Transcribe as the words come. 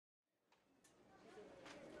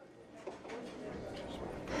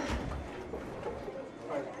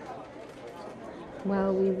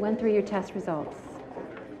Well, we went through your test results.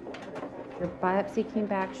 Your biopsy came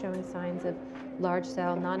back showing signs of large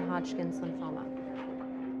cell non-Hodgkin's lymphoma.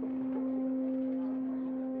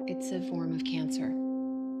 It's a form of cancer.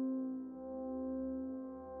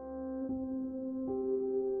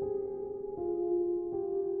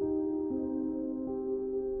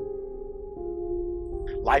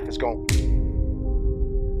 Life is gone.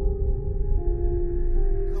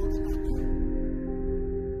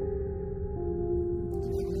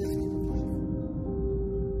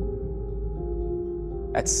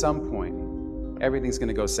 At some point, everything's going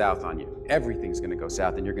to go south on you. Everything's going to go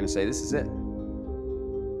south, and you're going to say, this is it.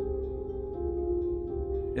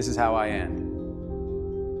 This is how I end.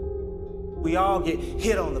 We all get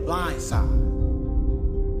hit on the blind side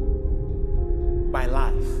by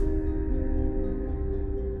life.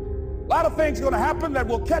 A lot of things are going to happen that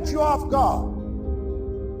will catch you off guard.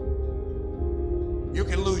 You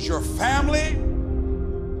can lose your family.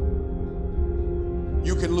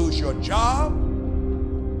 You can lose your job.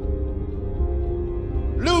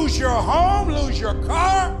 Lose your home, lose your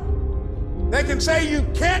car. They can say you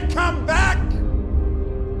can't come back.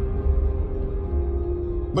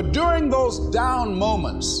 But during those down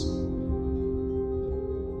moments,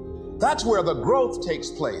 that's where the growth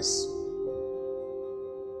takes place.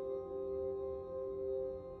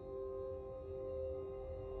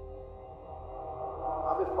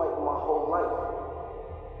 I've been fighting my whole life.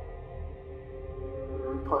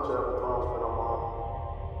 Every punch I ever thrown has been on my own.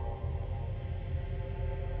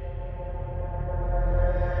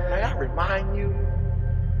 May I remind you,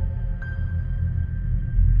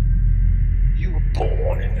 you were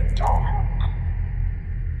born in the dark,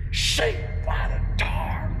 shaped by the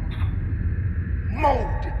dark,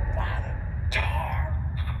 molded by the dark.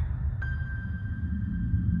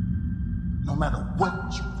 No matter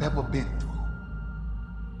what you've ever been through,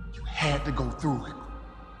 you had to go through it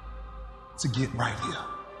to get right here.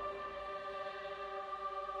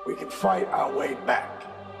 We can fight our way back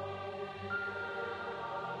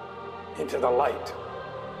into the light.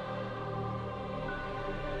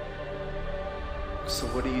 So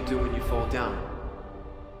what do you do when you fall down?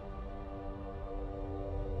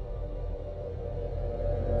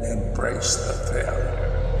 Embrace the failure.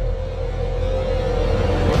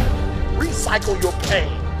 Recycle your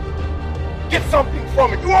pain. Get something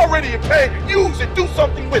from it. You're already in pain. Use it. Do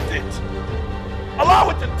something with it. Allow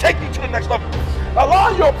it to take you to the next level. Allow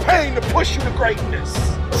your pain to push you to greatness.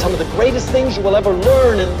 Some of the greatest things you will ever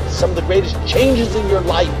learn and some of the greatest changes in your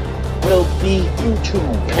life will be due to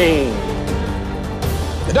pain.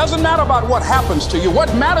 It doesn't matter about what happens to you.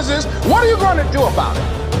 What matters is, what are you going to do about it?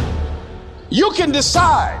 You can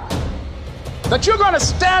decide that you're going to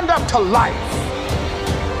stand up to life.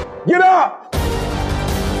 Get up!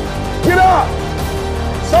 Get up!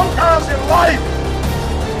 Sometimes in life,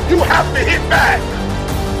 you have to hit back.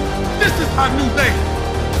 This is our new day.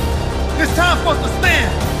 It's time for us to stand.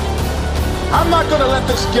 I'm not going to let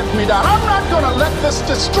this get me down. I'm not going to let this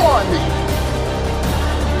destroy me.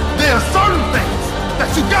 There are certain things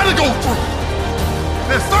that you got to go through.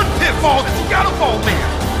 There's certain pitfalls that you got to fall in.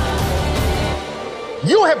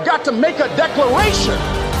 You have got to make a declaration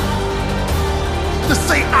to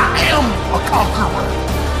say, I am a conqueror.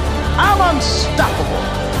 I'm unstoppable.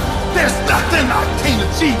 There's nothing I can't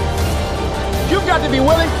achieve. You've got to be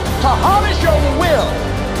willing to harness your will.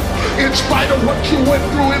 In spite of what you went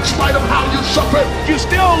through, in spite of how you suffered, you're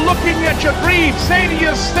still looking at your dream. Say to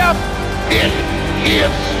yourself, it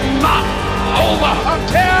is not over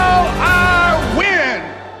until I win.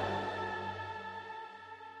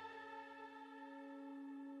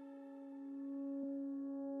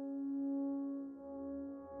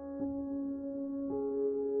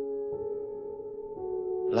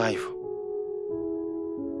 Life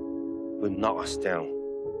will knock us down,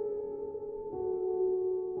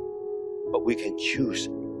 but we can choose,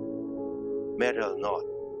 matter or not,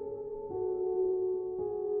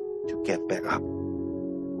 to get back up.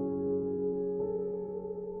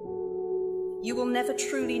 You will never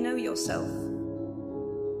truly know yourself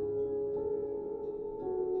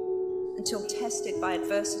until tested by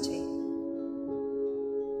adversity.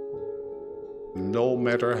 No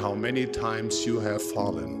matter how many times you have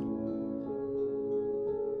fallen,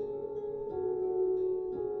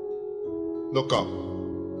 look up.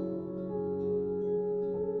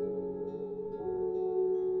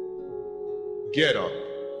 Get up.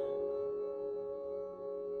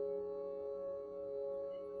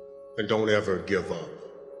 And don't ever give up.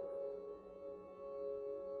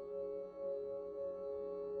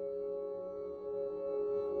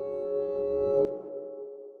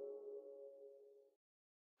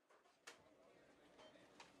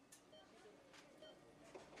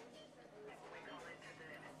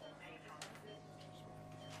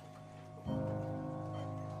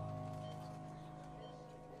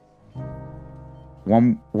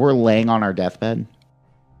 when we're laying on our deathbed,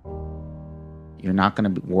 you're not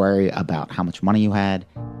going to worry about how much money you had,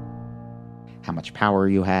 how much power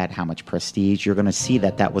you had, how much prestige. You're going to see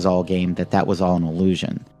that that was all game, that was all an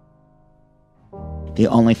illusion. The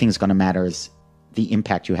only thing that's going to matter is the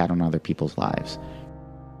impact you had on other people's lives.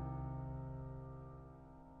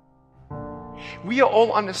 We are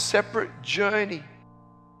all on a separate journey.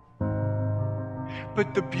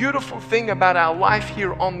 But the beautiful thing about our life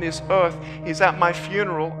here on this earth is at my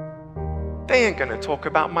funeral, they ain't gonna talk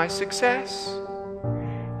about my success.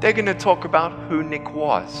 They're gonna talk about who Nick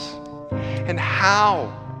was and how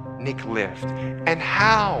Nick lived and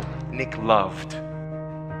how Nick loved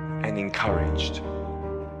and encouraged.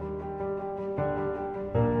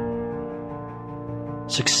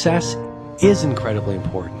 Success is incredibly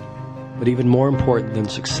important, but even more important than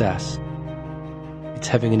success, it's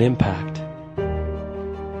having an impact.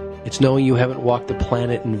 It's knowing you haven't walked the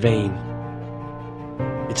planet in vain.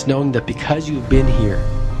 It's knowing that because you've been here,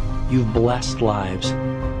 you've blessed lives,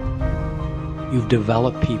 you've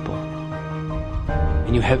developed people,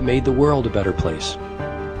 and you have made the world a better place.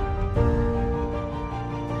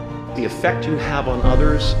 The effect you have on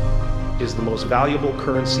others is the most valuable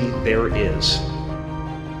currency there is.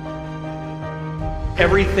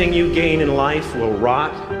 Everything you gain in life will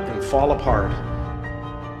rot and fall apart,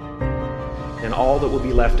 and all that will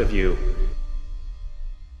be left of you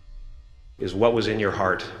is what was in your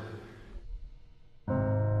heart.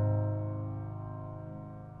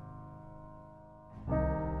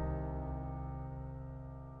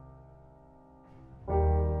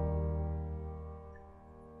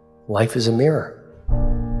 Life is a mirror,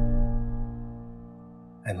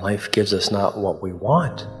 and life gives us not what we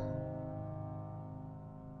want.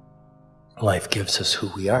 Life gives us who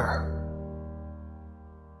we are.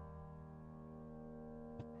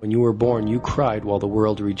 When you were born, you cried while the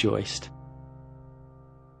world rejoiced.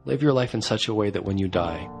 Live your life in such a way that when you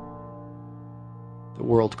die, the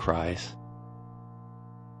world cries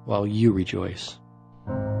while you rejoice.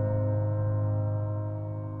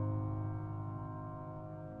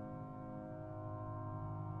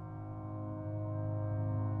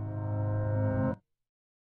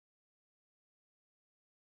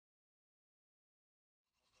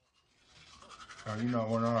 You know,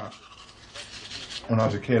 when I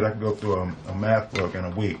was a kid, I could go through a math book in a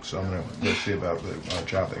week, so I'm going to go see about the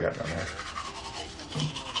job they got down there.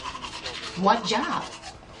 What job?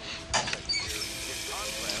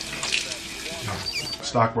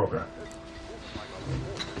 Stockbroker.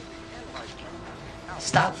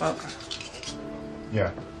 Stockbroker.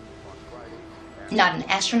 Yeah. Not an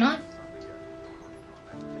astronaut?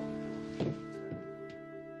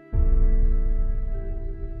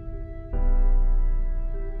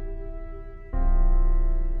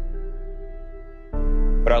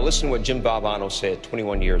 But I listened to what Jim Valvano said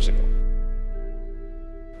 21 years ago.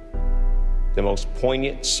 The most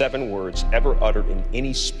poignant 7 words ever uttered in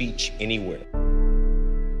any speech anywhere.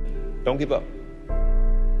 Don't give up.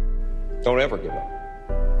 Don't ever give up.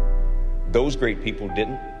 Those great people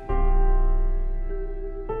didn't.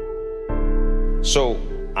 So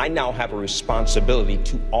I now have a responsibility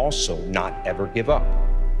to also not ever give up.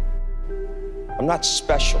 I'm not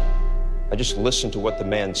special. I just listened to what the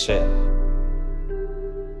man said.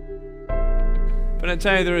 But I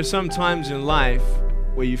tell you, there are some times in life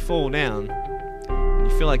where you fall down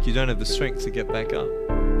and you feel like you don't have the strength to get back up.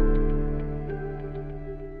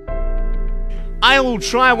 I will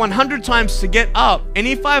try 100 times to get up, and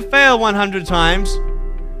if I fail 100 times,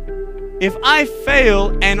 if I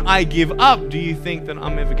fail and I give up, do you think that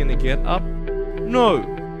I'm ever going to get up? No.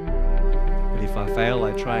 But if I fail,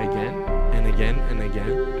 I try again and again and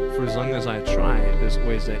again. For as long as I try, there's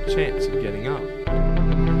always that chance of getting up.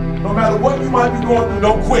 No matter what you might be going through,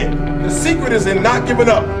 don't quit. The secret is in not giving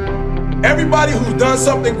up. Everybody who's done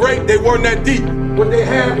something great, they weren't that deep. What they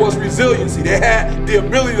had was resiliency. They had the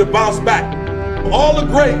ability to bounce back. All the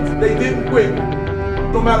greats, they didn't quit.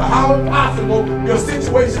 No matter how impossible your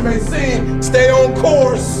situation may seem, stay on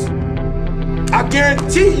course. I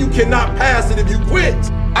guarantee you cannot pass it if you quit.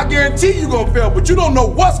 I guarantee you're gonna fail, but you don't know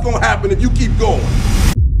what's gonna happen if you keep going.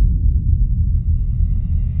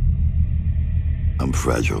 I'm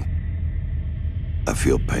fragile. I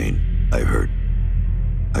feel pain. I hurt.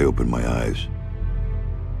 I open my eyes.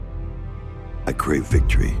 I crave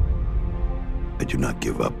victory. I do not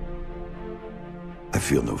give up. I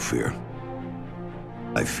feel no fear.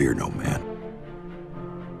 I fear no man.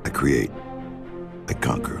 I create. I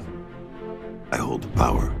conquer. I hold the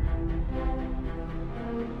power.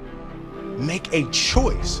 Make a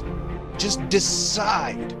choice. Just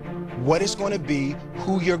decide what it's going to be,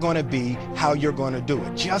 who you're going to be, how you're going to do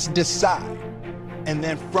it. Just decide. And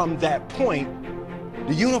then from that point,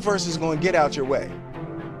 the universe is going to get out your way.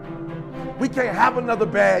 We can't have another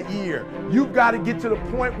bad year. You've got to get to the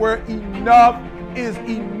point where enough is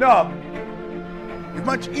enough. It's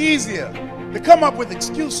much easier to come up with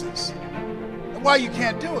excuses and why you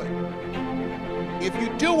can't do it. If you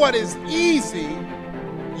do what is easy,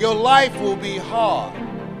 your life will be hard.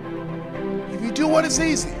 If you do what is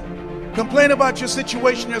easy, complain about your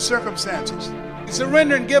situation, your circumstances,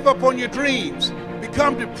 surrender and give up on your dreams,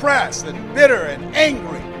 become depressed and bitter and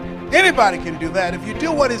angry. Anybody can do that. If you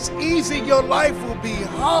do what is easy, your life will be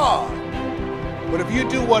hard. But if you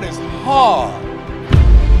do what is hard,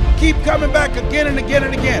 keep coming back again and again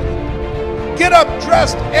and again. Get up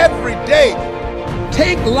dressed every day.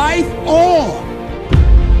 Take life on.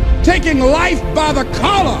 Taking life by the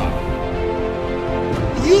collar.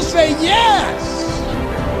 You say, yes,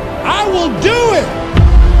 I will do it.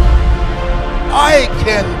 I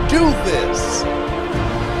can do this.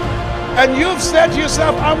 And you've said to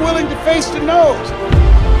yourself, I'm willing to face the no's.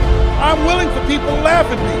 I'm willing for people to laugh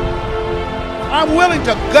at me. I'm willing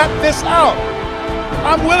to gut this out.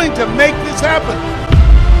 I'm willing to make this happen.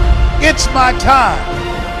 It's my time.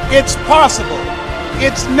 It's possible.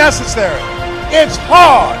 It's necessary. It's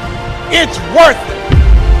hard. It's worth it.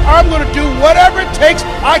 I'm going to do whatever it takes.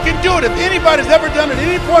 I can do it. If anybody's ever done it at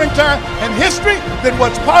any point in time in history, then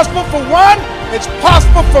what's possible for one, it's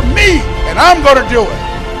possible for me, and I'm going to do it.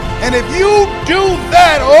 And if you do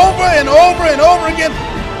that over and over and over again,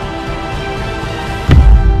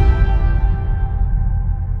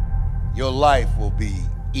 your life will be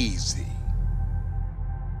easy.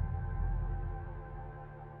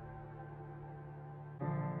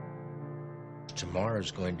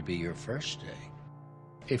 Tomorrow's going to be your first day.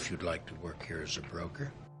 If you'd like to work here as a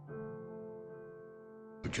broker.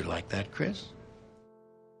 Would you like that, Chris?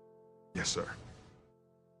 Yes, sir.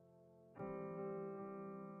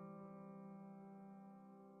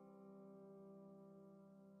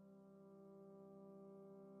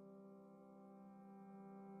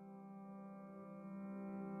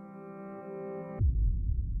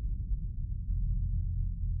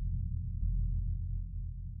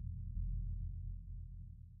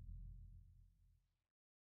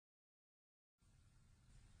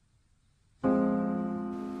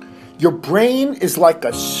 Your brain is like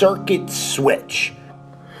a circuit switch.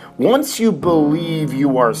 Once you believe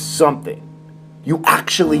you are something, you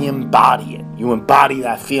actually embody it. You embody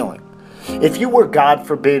that feeling. If you were, God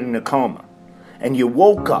forbid, in a coma, and you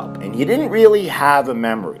woke up and you didn't really have a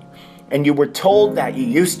memory, and you were told that you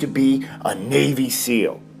used to be a Navy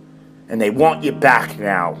SEAL, and they want you back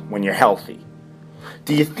now when you're healthy,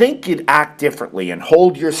 do you think you'd act differently and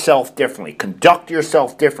hold yourself differently, conduct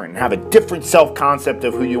yourself different, and have a different self-concept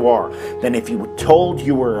of who you are than if you were told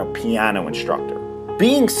you were a piano instructor?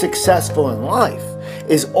 Being successful in life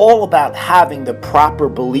is all about having the proper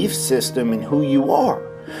belief system in who you are.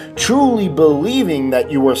 Truly believing that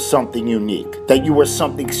you are something unique, that you are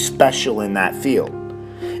something special in that field.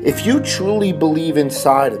 If you truly believe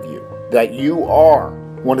inside of you that you are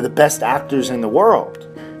one of the best actors in the world,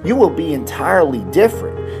 you will be entirely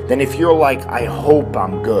different than if you're like, I hope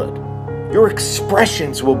I'm good. Your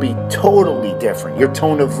expressions will be totally different. Your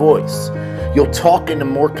tone of voice. You'll talk in a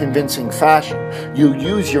more convincing fashion. You'll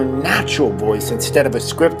use your natural voice instead of a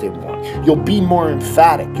scripted one. You'll be more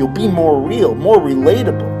emphatic. You'll be more real, more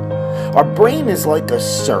relatable. Our brain is like a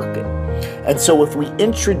circuit. And so if we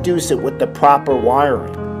introduce it with the proper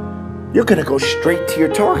wiring, you're going to go straight to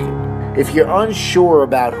your target. If you're unsure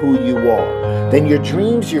about who you are, then your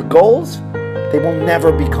dreams, your goals, they will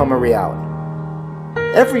never become a reality.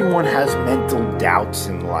 Everyone has mental doubts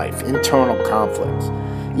in life, internal conflicts.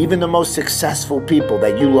 Even the most successful people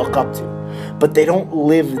that you look up to. But they don't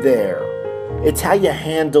live there. It's how you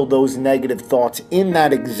handle those negative thoughts in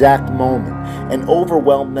that exact moment and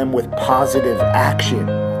overwhelm them with positive action.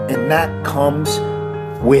 And that comes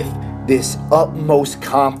with this utmost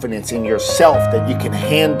confidence in yourself that you can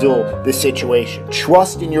handle the situation.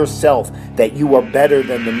 Trust in yourself that you are better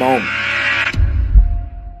than the moment.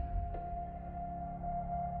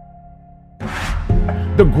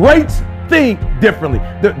 The greats think differently.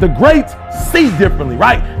 The greats see differently,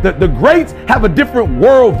 right? The greats have a different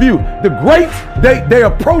worldview. The greats, they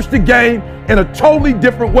approach the game in a totally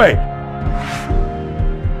different way.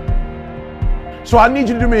 So I need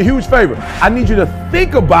you to do me a huge favor. I need you to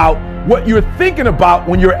think about what you're thinking about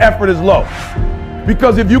when your effort is low.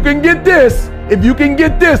 Because if you can get this, you can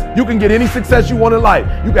get any success you want in life.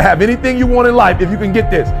 You can have anything you want in life if you can get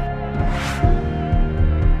this.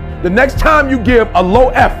 The next time you give a low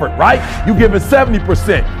effort, right? You give it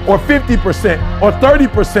 70% or 50% or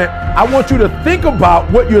 30%. I want you to think about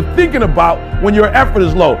what you're thinking about when your effort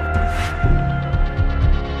is low.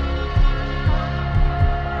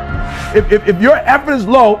 If your effort is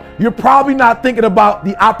low, you're probably not thinking about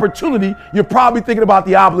the opportunity, you're probably thinking about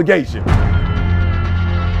the obligation.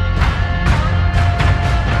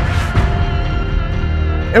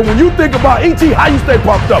 And when you think about E.T., how you stay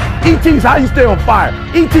pumped up, E.T.'s how you stay on fire,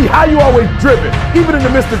 E.T., how you always driven, even in the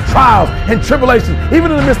midst of trials and tribulations,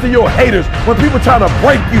 even in the midst of your haters, when people trying to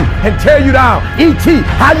break you and tear you down, E.T.,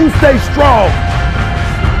 how you stay strong.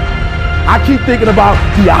 I keep thinking about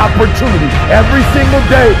the opportunity. Every single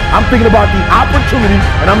day, I'm thinking about the opportunity,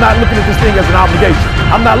 and I'm not looking at this thing as an obligation.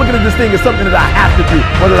 I'm not looking at this thing as something that I have to do,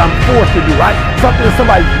 or that I'm forced to do, right? Something that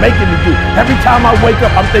somebody's making me do. Every time I wake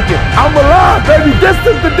up, I'm thinking, I'm alive, baby. This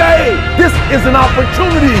is the day. This is an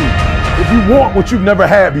opportunity. If you want what you've never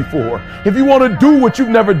had before, if you want to do what you've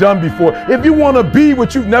never done before, if you want to be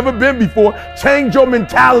what you've never been before, change your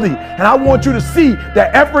mentality. And I want you to see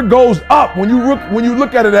that effort goes up when you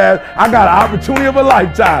look at it as, I got an opportunity of a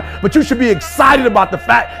lifetime. But you should be excited about the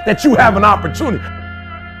fact that you have an opportunity.